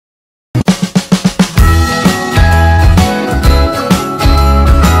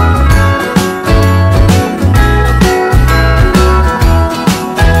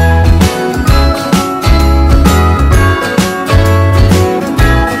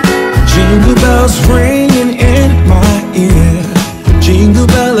bells ringing in my ear, jingle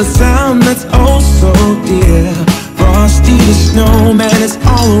bell, a sound that's oh so dear. Frosty the snowman is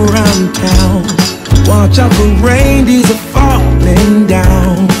all around town. Watch out for reindeers are falling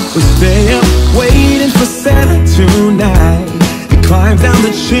down. We stay up waiting for Santa tonight. He climbs down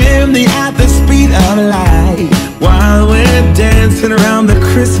the chimney at the speed of light, while we're dancing around the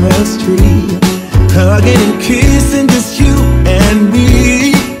Christmas tree, hugging and kissing, just you and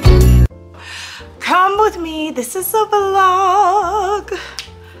me. Come with me. This is a vlog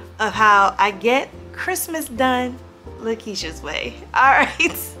of how I get Christmas done Lakeisha's way. All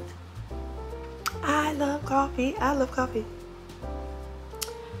right. I love coffee. I love coffee.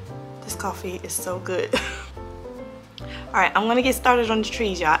 This coffee is so good. All right, I'm gonna get started on the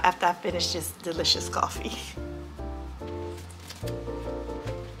trees, y'all, after I finish this delicious coffee.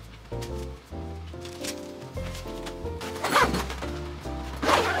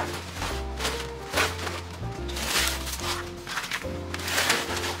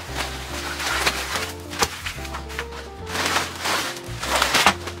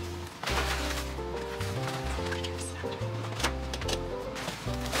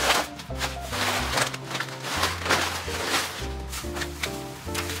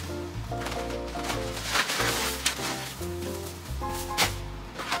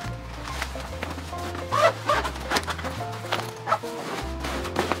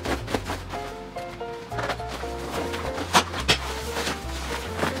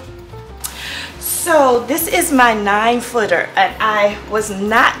 So this is my 9-footer, and I was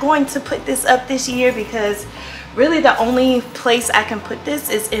not going to put this up this year because really the only place I can put this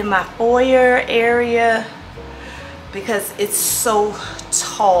is in my foyer area because it's so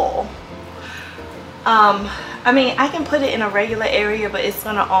tall. I mean, I can put it in a regular area, but it's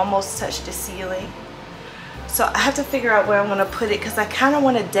gonna almost touch the ceiling. So I have to figure out where I'm gonna put it because I kind of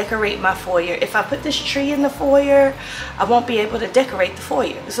want to decorate my foyer. If I put this tree in the foyer, I won't be able to decorate the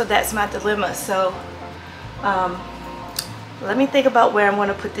foyer. So that's my dilemma. So let me think about where I'm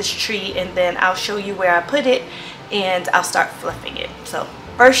gonna put this tree, and then I'll show you where I put it, and I'll start fluffing it. So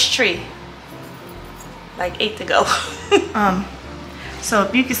first tree, like 8 to go. So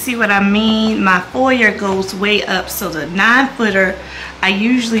if you can see what I mean, my foyer goes way up. So the 9-footer, I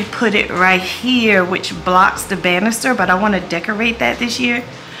usually put it right here, which blocks the banister, but I want to decorate that this year.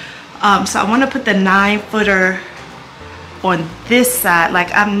 So I want to put the 9-footer on this side.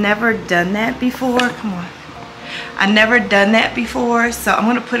 Like, I've never done that before. Come on. I've never done that before. So I'm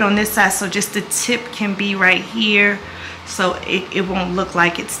going to put it on this side so just the tip can be right here, so it won't look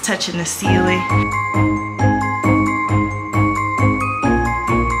like it's touching the ceiling.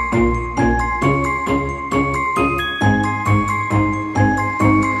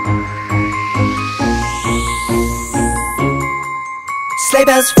 Sleigh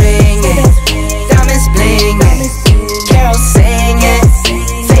bells ringing, diamonds blinging, carols singing,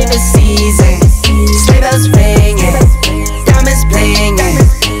 favorite season. Sleigh bells ringing, diamonds blinging,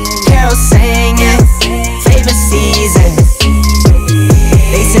 carols singing, favorite season.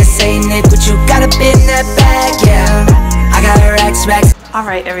 They said, Saint Nick, what you got up in that bag? Yeah, I got racks. All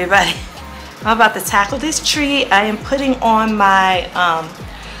right, everybody, I'm about to tackle this tree. I am putting on my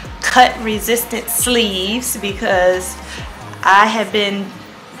cut resistant sleeves because I have been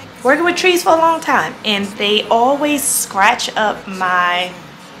working with trees for a long time and they always scratch up my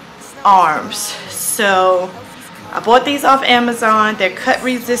arms. So I bought these off Amazon. They're cut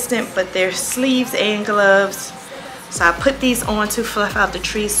resistant, but they're sleeves and gloves. So I put these on to fluff out the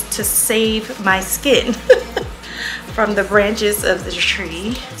trees to save my skin from the branches of the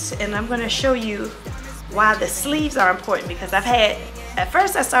tree. And I'm going to show you why the sleeves are important, because at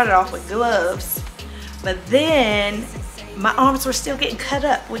first I started off with gloves, but then my arms were still getting cut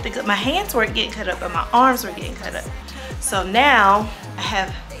up with my hands weren't getting cut up, but my arms were getting cut up. So now I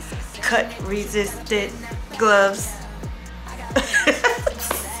have cut resistant gloves.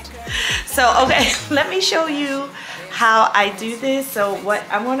 So okay, let me show you how I do this. So what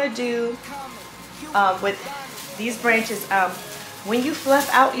I want to do with these branches, when you fluff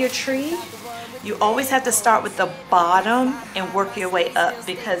out your tree, you always have to start with the bottom and work your way up,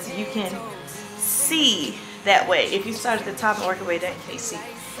 because you can see that way. If you start at the top and work your way down, you can't see.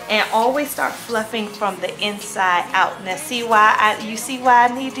 And always start fluffing from the inside out. Now see why you see why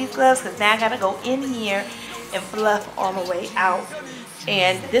I need these gloves? Because now I gotta go in here and fluff all the way out.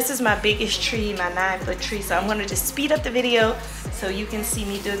 And this is my biggest tree, my 9-foot tree. So I'm gonna just speed up the video so you can see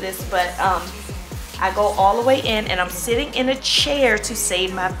me do this. But I go all the way in and I'm sitting in a chair to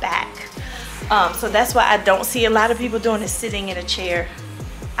save my back. So that's why I don't see a lot of people doing is sitting in a chair.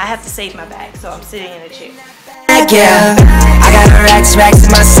 I have to save my back, so I'm sitting in a chair. bag, yeah. I got racks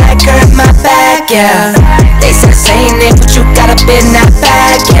in my sack, hurt my back, yeah. They say the same thing, but you got up in that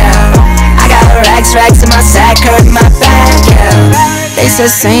bag, yeah. I got racks in my sack, hurt my back, yeah. They say the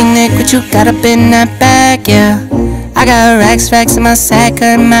same thing, but you got up in that bag, yeah. I got racks in my sack,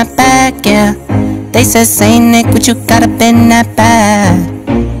 hurt my back, yeah. They said Saint Nick, but you got up in that bag.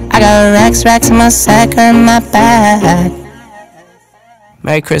 I got racks in my sack, hurt my back.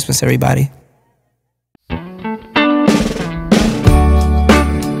 Merry Christmas, everybody.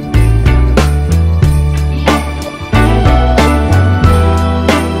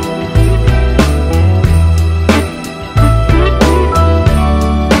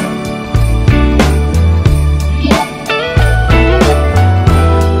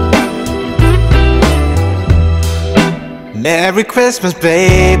 Merry Christmas,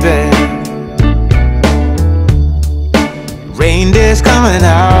 baby. Reindeer's coming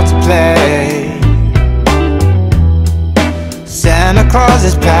out to play. Santa Claus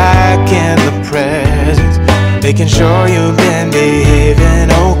is packing the presents, making sure you've been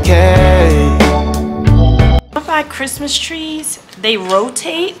behaving okay. My Christmas trees, they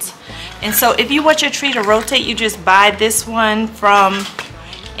rotate, and so if you want your tree to rotate, you just buy this one from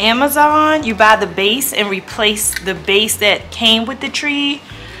Amazon. You buy the base and replace the base that came with the tree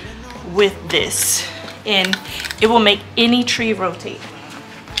with this, and it will make any tree rotate.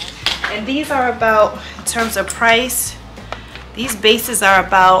 And these are about, in terms of price, these bases are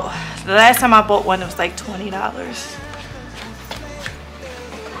about, the last time I bought one it was like $20.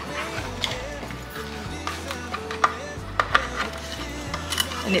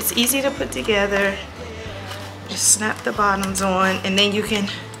 And it's easy to put together. Just snap the bottoms on, and then you can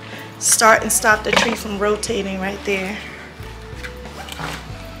start and stop the tree from rotating right there.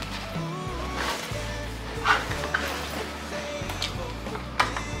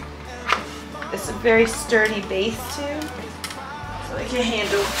 It's a very sturdy base too, so it can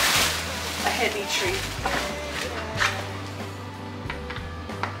handle a heavy tree.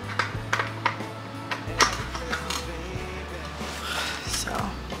 So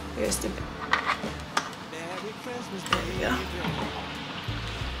here's the, there we go.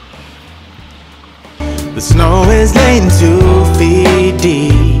 The snow is laying 2 feet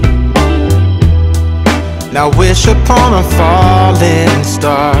deep. Now wish upon a falling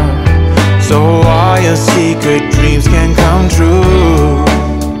star, so all your secret dreams can come true.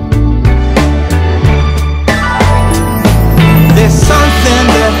 There's something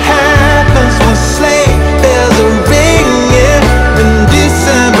that happens when sleigh bells are ringing, when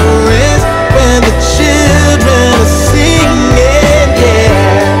December is, when the children are singing,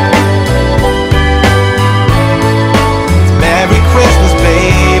 yeah. It's Merry Christmas,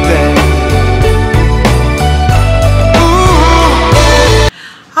 baby. Ooh,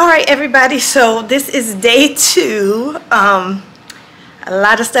 yeah. All right, everybody, so this is day 2. A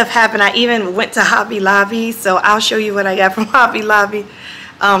lot of stuff happened. I even went to Hobby Lobby, so I'll show you what I got from Hobby Lobby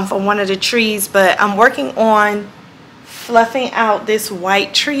for one of the trees. But I'm working on fluffing out this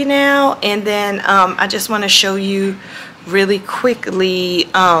white tree now, and then I just want to show you really quickly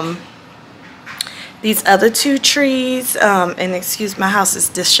these other 2 trees. And excuse, my house is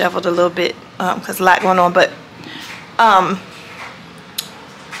disheveled a little bit because a lot going on, but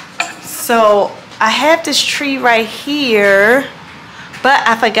so I have this tree right here, but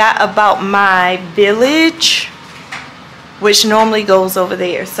I forgot about my village, which normally goes over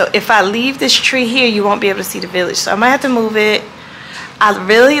there. So if I leave this tree here, you won't be able to see the village. So I might have to move it. I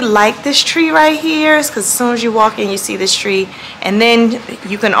really like this tree right here, because as soon as you walk in, you see this tree. And then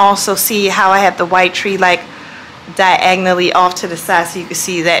you can also see how I have the white tree like diagonally off to the side, so you can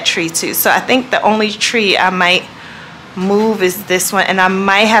see that tree too. So I think the only tree I might move is this one, and I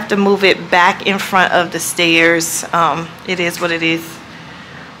might have to move it back in front of the stairs. It is what it is.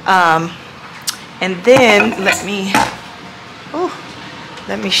 And then let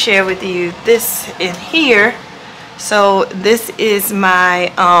me share with you this in here. So this is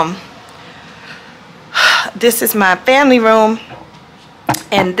my family room,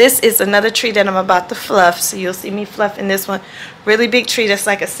 and this is another tree that I'm about to fluff. So you'll see me fluffing this one. Really big tree that's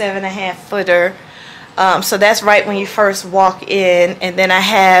like a 7.5 footer. So that's right when you first walk in, and then I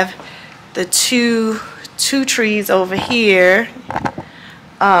have the two trees over here.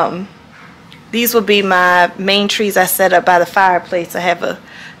 These will be my main trees I set up by the fireplace.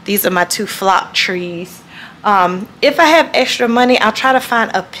 These are my 2 flock trees. If I have extra money, I'll try to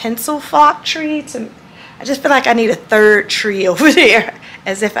find a pencil flock tree. I just feel like I need a 3rd tree over there,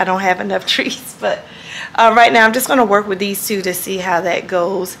 as if I don't have enough trees. But right now I'm just going to work with these 2 to see how that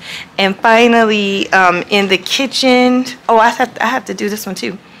goes. And finally, in the kitchen, I have to do this one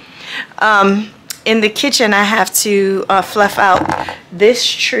too. in the kitchen, I have to fluff out this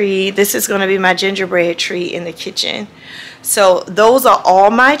tree. This is going to be my gingerbread tree in the kitchen. So those are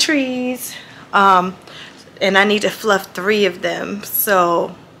all my trees. And I need to fluff 3 of them.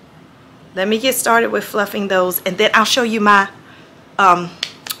 So let me get started with fluffing those. And then I'll show you my,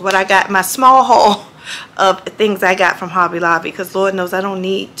 what I got, my small haul of things I got from Hobby Lobby. Because Lord knows I don't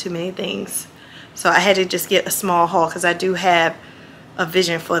need too many things. So I had to just get a small haul because I do have a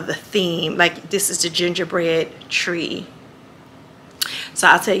vision for the theme. Like this is the gingerbread tree. So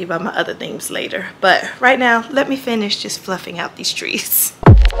I'll tell you about my other themes later. But right now, let me finish just fluffing out these trees.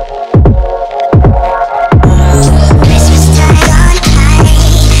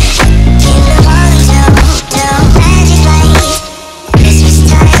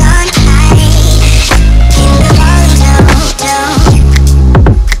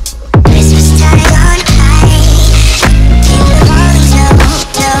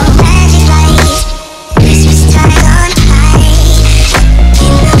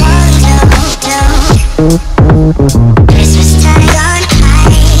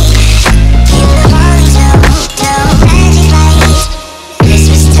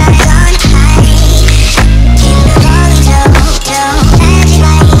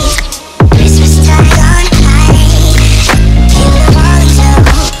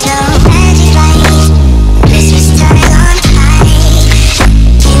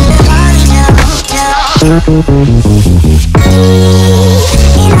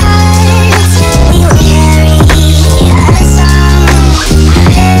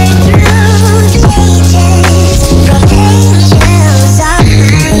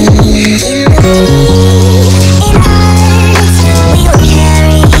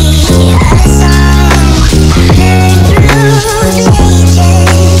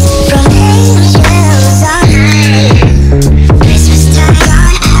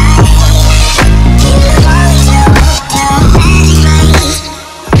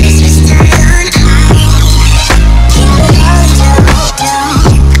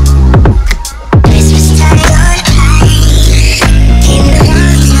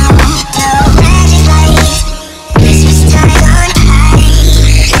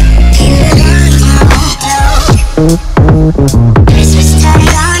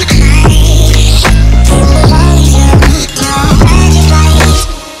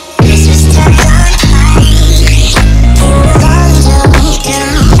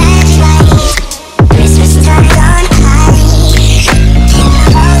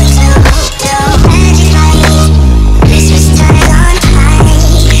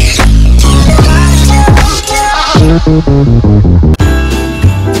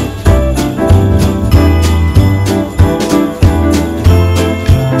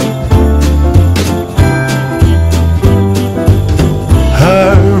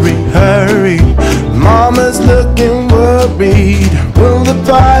 Will the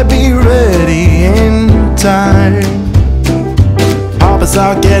pie be ready in time? Papa's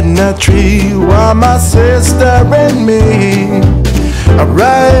out getting a tree while my sister and me are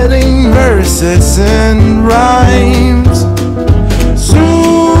writing verses and rhymes.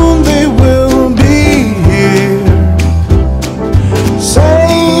 Soon they will be here,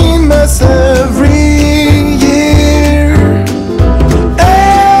 same as every year.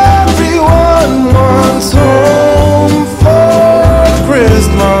 Everyone wants home for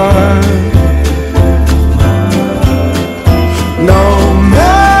Christmas, no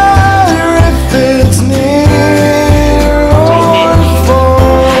matter if it's near or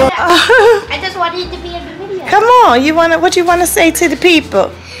far. I just wanted to be in the video. Come on, what you want to say to the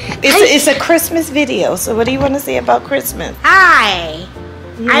people? It's a Christmas video, so what do you want to say about Christmas? Hi,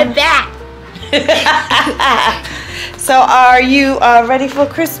 I'm back. So are you ready for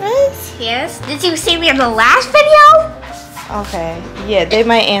Christmas? Yes. Did you see me in the last video? Okay. Yeah, they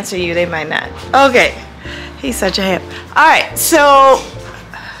might answer you, they might not. Okay. He's such a hip. Alright, so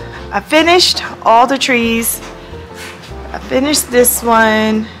I finished all the trees. I finished this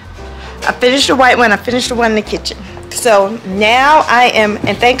one. I finished the white one. I finished the one in the kitchen. So now I am,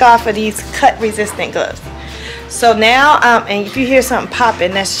 and thank God for these cut resistant gloves. So now, and if you hear something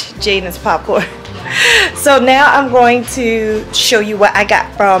popping, that's Jaden's popcorn. So now I'm going to show you what I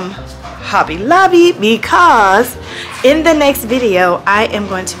got from Hobby Lobby, because in the next video I am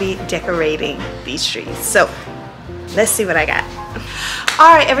going to be decorating these trees. So let's see what I got.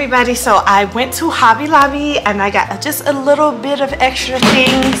 Alright everybody, so I went to Hobby Lobby and I got just a little bit of extra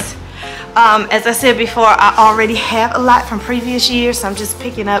things. As I said before, I already have a lot from previous years, so I'm just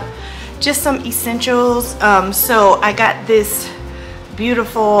picking up just some essentials. So I got this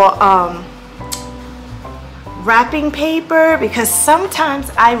beautiful wrapping paper, because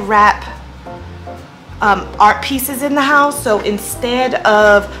sometimes I wrap art pieces in the house. So instead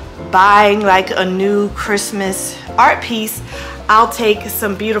of buying like a new Christmas art piece, I'll take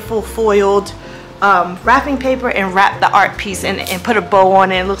some beautiful foiled wrapping paper and wrap the art piece and put a bow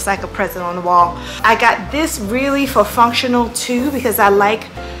on it. It looks like a present on the wall. I got this really for functional too, because I like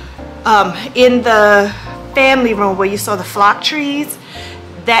in the family room where you saw the flock trees,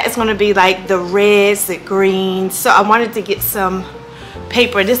 that is going to be like the reds, the greens. So I wanted to get some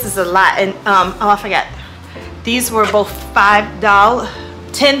paper. This is a lot. And oh, I forgot, these were both $10,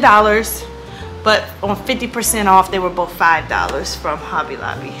 but on 50% off they were both $5 from Hobby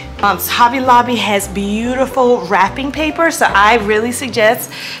Lobby. So Hobby Lobby has beautiful wrapping paper, so I really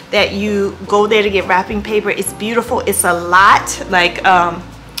suggest that you go there to get wrapping paper. It's beautiful. It's a lot. Like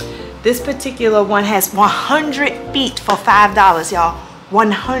this particular one has 100 feet for $5, y'all.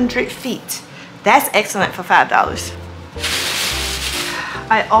 100 feet. That's excellent for $5.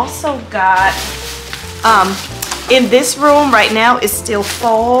 I also got in this room right now, it's still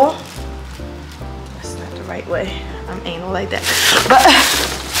fall. That's not the right way. I'm anal like that. But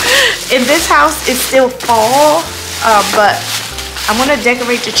in this house, it's still fall. But I want to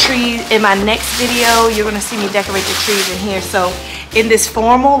decorate the tree in my next video. You're going to see me decorate the trees in here. So in this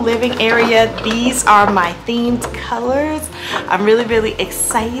formal living area, these are my themed colors. I'm really, really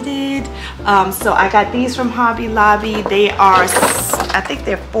excited. So I got these from Hobby Lobby. They are, I think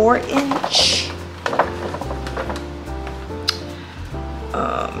they're 4-inch.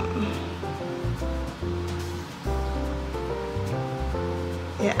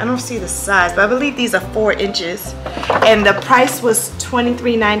 Yeah, I don't see the size, but I believe these are 4 inches. And the price was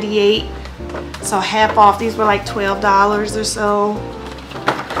 $23.98. So half off. These were like $12 or so.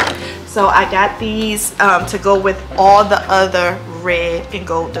 So I got these to go with all the other red and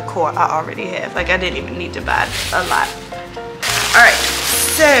gold decor I already have. Like I didn't even need to buy a lot. Alright,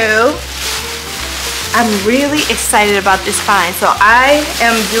 so I'm really excited about this find. So I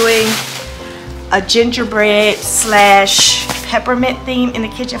am doing a gingerbread slash peppermint theme in the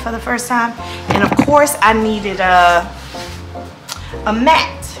kitchen for the first time. And of course I needed a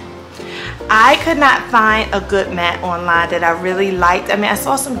mat. I could not find a good mat online that I really liked. I mean, I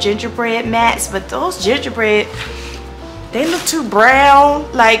saw some gingerbread mats, but those gingerbread, they look too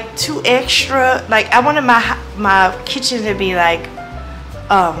brown, like too extra. Like I wanted my kitchen to be like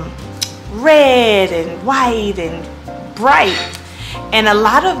red and white and bright. And a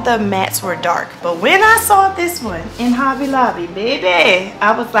lot of the mats were dark. But when I saw this one in Hobby Lobby, baby,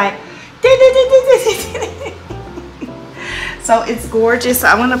 I was like, so it's gorgeous. So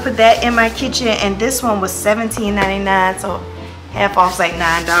I want to put that in my kitchen. And this one was $17.99. So half off is like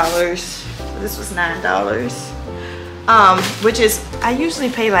 $9. So this was $9. Which is, I usually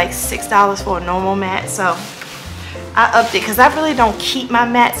pay like $6 for a normal mat. So I upped it because I really don't keep my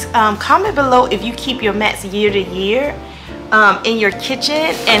mats. Comment below if you keep your mats year to year in your kitchen,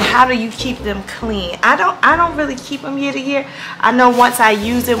 and how do you keep them clean. I don't really keep them year to year. I know once I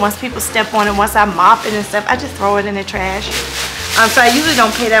use it, once people step on it, once I mop it and stuff, I just throw it in the trash. So I usually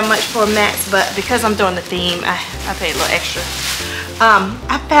don't pay that much for mats, but because I'm doing the theme, I pay a little extra.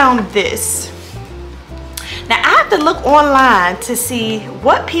 I found this. Now I have to look online to see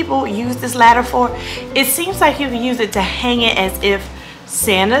what people use this ladder for. It seems like you can use it to hang it as if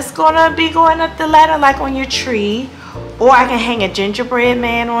Santa's gonna be going up the ladder, like on your tree. Or I can hang a gingerbread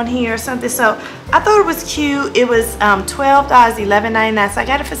man on here or something. So I thought it was cute. It was $12, $11.99. So I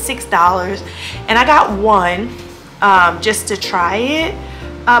got it for $6. And I got one just to try it.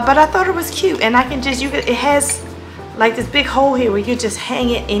 But I thought it was cute. And I can just, it has like this big hole here where you just hang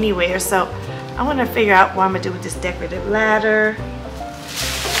it anywhere. So I want to figure out what I'm going to do with this decorative ladder.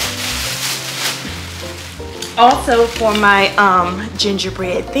 Also for my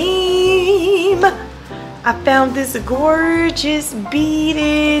gingerbread theme, I found this gorgeous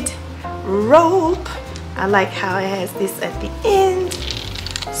beaded rope. I like how it has this at the end.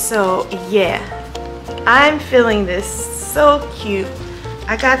 So yeah, I'm feeling this. So cute.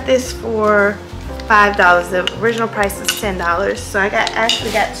 I got this for $5. The original price was $10. So I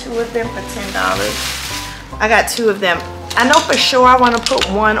actually got 2 of them for $10. I got 2 of them. I know for sure I want to put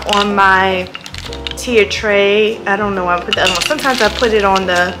one on my tier tray. I don't know why I put the other one. Sometimes I put it on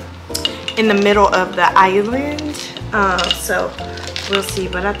in the middle of the island, so we'll see.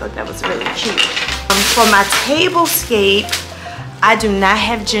 But I thought that was really cute. For my tablescape, I do not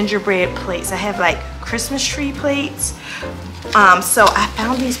have gingerbread plates. I have like Christmas tree plates. So I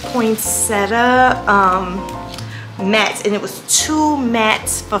found these poinsettia mats, and it was 2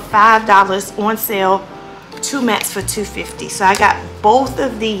 mats for $5 on sale, 2 mats for $2.50. So I got both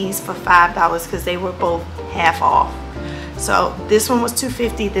of these for $5 because they were both half off. So this one was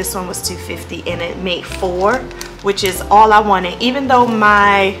 $250, this one was $250, and it made 4, which is all I wanted. Even though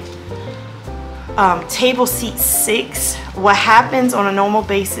my table seats 6, what happens on a normal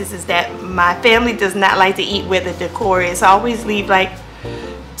basis is that my family does not like to eat where the decor is. I always leave like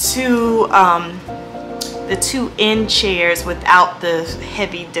the 2 end chairs without the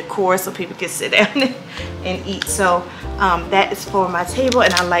heavy decor so people can sit down and eat. So that is for my table,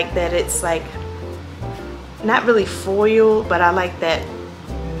 and I like that it's like not really foil, but I like that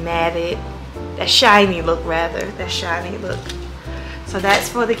matted, that shiny look rather, that shiny look. So that's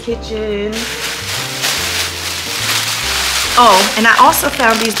for the kitchen. Oh, and I also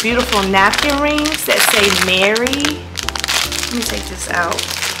found these beautiful napkin rings that say Mary. Let me take this out.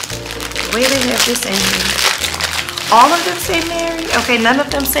 The way they have this in here. All of them say Mary. Okay, none of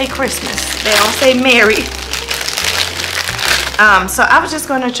them say Christmas. They all say Mary. So I was just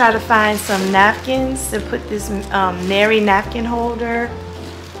going to try to find some napkins to put this Mary napkin holder.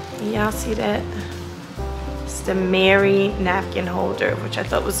 Y'all see that? It's the Mary napkin holder, which I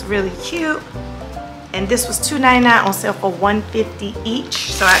thought was really cute. And this was $2.99 on sale for $1.50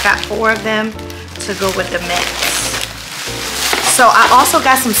 each. So I got 4 of them to go with the mats. So I also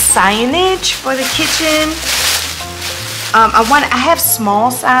got some signage for the kitchen. I have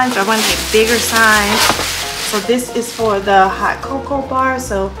small signs, but I want to get bigger signs. So this is for the hot cocoa bar.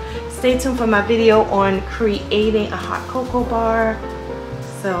 So stay tuned for my video on creating a hot cocoa bar.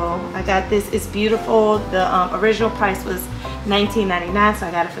 So I got this. It's beautiful. The original price was $19.99, so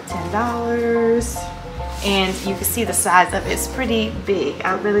I got it for $10. And you can see the size of it. It's pretty big.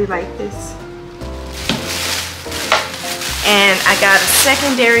 I really like this. And I got a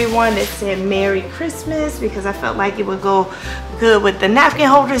secondary one that said Merry Christmas because I felt like it would go good with the napkin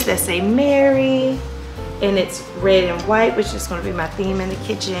holders that say Merry. And it's red and white, which is going to be my theme in the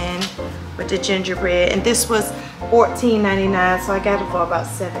kitchen with the gingerbread. And this was $14.99, so I got it for about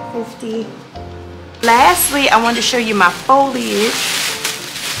 $7.50. Lastly, I wanted to show you my foliage,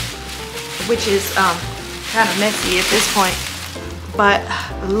 which is kind of messy at this point. But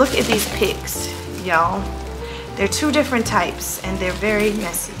look at these picks, y'all. They're 2 different types, and they're very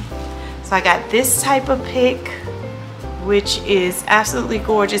messy. So I got this type of pick, which is absolutely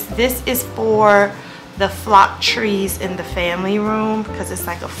gorgeous. This is for the flocked trees in the family room because it's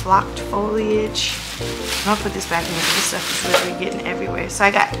like a flocked foliage. I'll put this back in here. This stuff is literally getting everywhere. So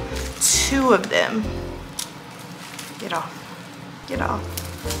I got 2 of them. Get off. Get off.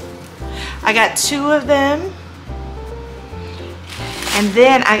 I got 2 of them. And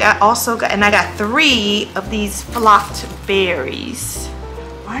then I got 3 of these flocked berries.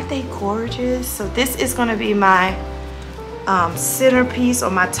 Aren't they gorgeous? So this is going to be my centerpiece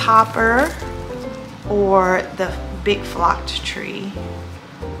or my topper, or the big flocked tree.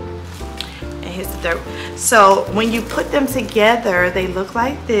 And here's the third. So when you put them together, they look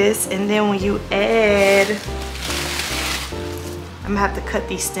like this. And then when you add, I'm gonna have to cut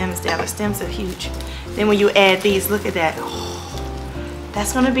these stems down. The stems are huge. Then when you add these, look at that. Oh,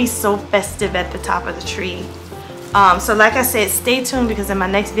 that's gonna be so festive at the top of the tree. So like I said, stay tuned because in my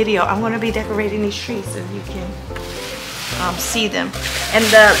next video, I'm gonna be decorating these trees so you can see them. And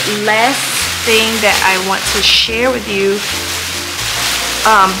the last thing that I want to share with you,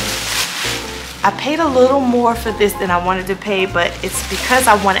 I paid a little more for this than I wanted to pay, but it's because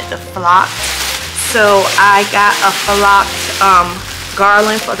I wanted the flocked. So I got a flocked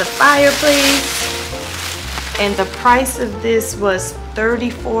garland for the fireplace, and the price of this was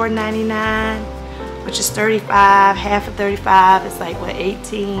 $34.99, which is $35. Half of $35 is like what,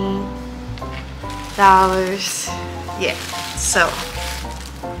 $18? Yeah. So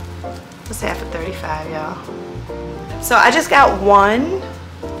what's half of 35, y'all? So I just got one,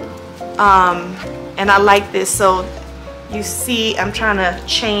 and I like this. So you see, I'm trying to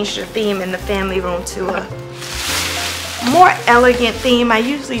change the theme in the family room to a more elegant theme. I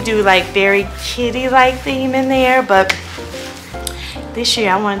usually do like very kitty-like theme in there, but this year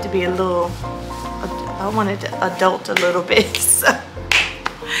I wanted to be a little, I wanted to adult a little bit. So.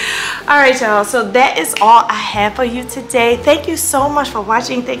 All right, y'all, so that is all I have for you today. Thank you so much for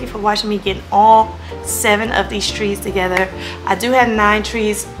watching. Thank you for watching me getting all 7 of these trees together. I do have 9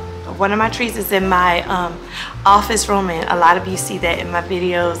 trees. One of my trees is in my office room, and a lot of you see that in my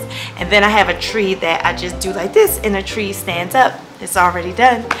videos. And then I have a tree that I just do like this, and the tree stands up. It's already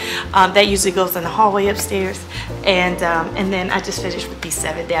done. That usually goes in the hallway upstairs. And then I just finished with these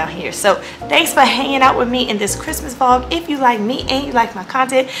 7 down here. So thanks for hanging out with me in this Christmas vlog. If you like me and you like my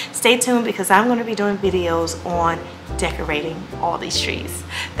content, stay tuned because I'm going to be doing videos on decorating all these trees.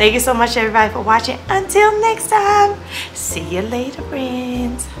 Thank you so much, everybody, for watching. Until next time, see you later,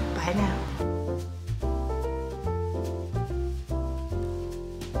 friends.